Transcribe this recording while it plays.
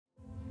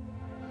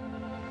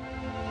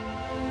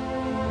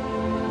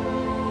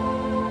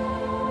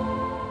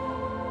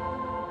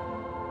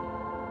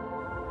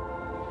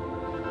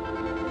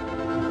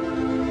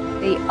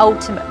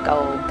ultimate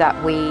goal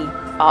that we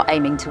are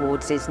aiming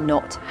towards is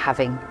not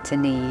having to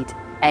need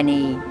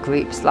any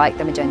groups like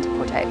the Magenta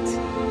Project.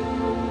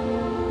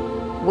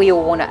 We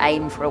all want to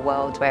aim for a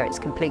world where it's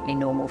completely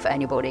normal for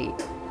anybody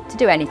to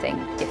do anything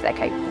if they're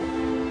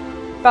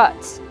capable.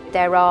 But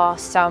there are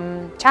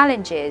some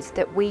challenges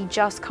that we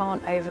just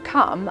can't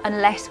overcome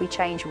unless we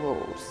change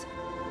rules.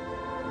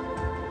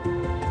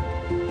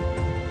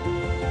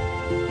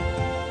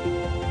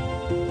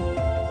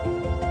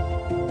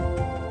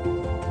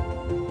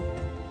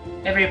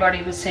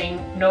 Everybody was saying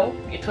no.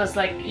 It was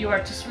like, you are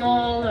too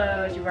small,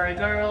 you are a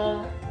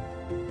girl.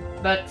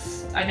 But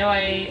I know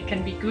I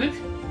can be good.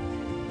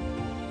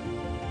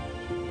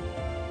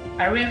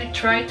 I really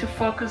try to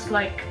focus,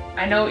 like,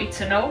 I know it's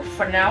a no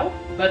for now,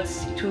 but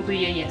it will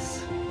be a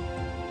yes.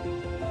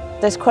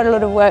 There's quite a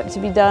lot of work to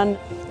be done,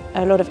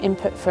 a lot of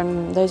input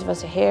from those of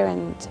us who are here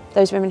and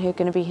those women who are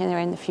going to be here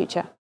in the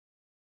future.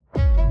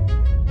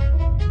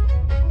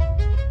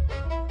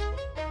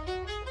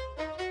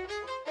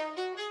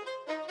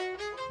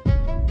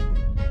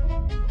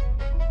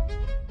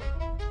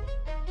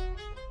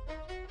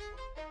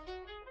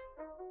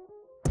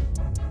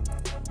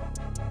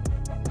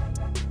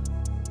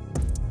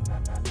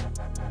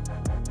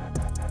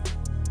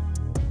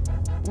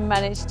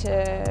 Managed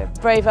to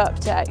brave up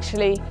to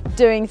actually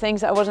doing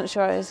things that I wasn't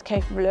sure I was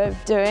capable of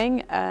doing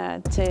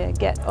to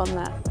get on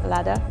that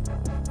ladder.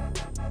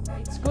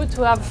 It's good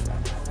to have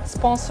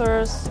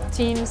sponsors,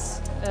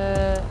 teams,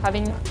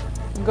 having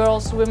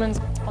girls, women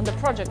on the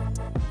project.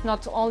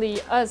 Not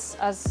only us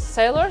as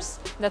sailors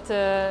that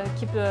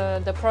keep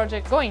the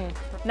project going.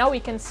 Now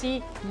we can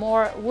see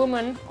more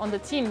women on the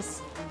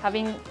teams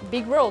having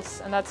big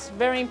roles, and that's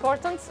very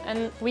important,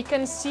 and we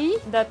can see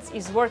that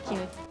is working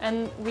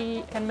and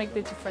we can make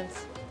the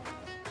difference.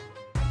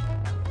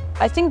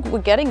 I think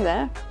we're getting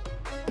there.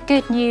 The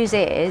good news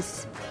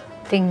is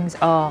things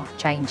are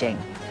changing.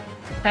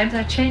 Times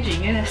are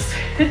changing, yes.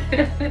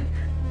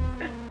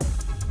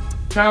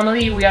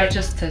 Normally we are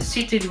just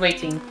seated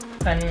waiting,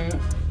 and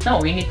no,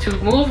 we need to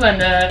move,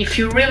 and if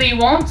you really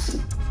want,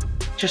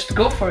 just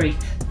go for it.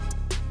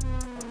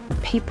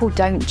 People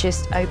don't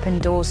just open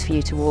doors for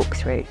you to walk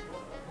through.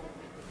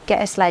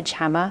 Get a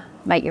sledgehammer,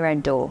 make your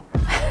own door.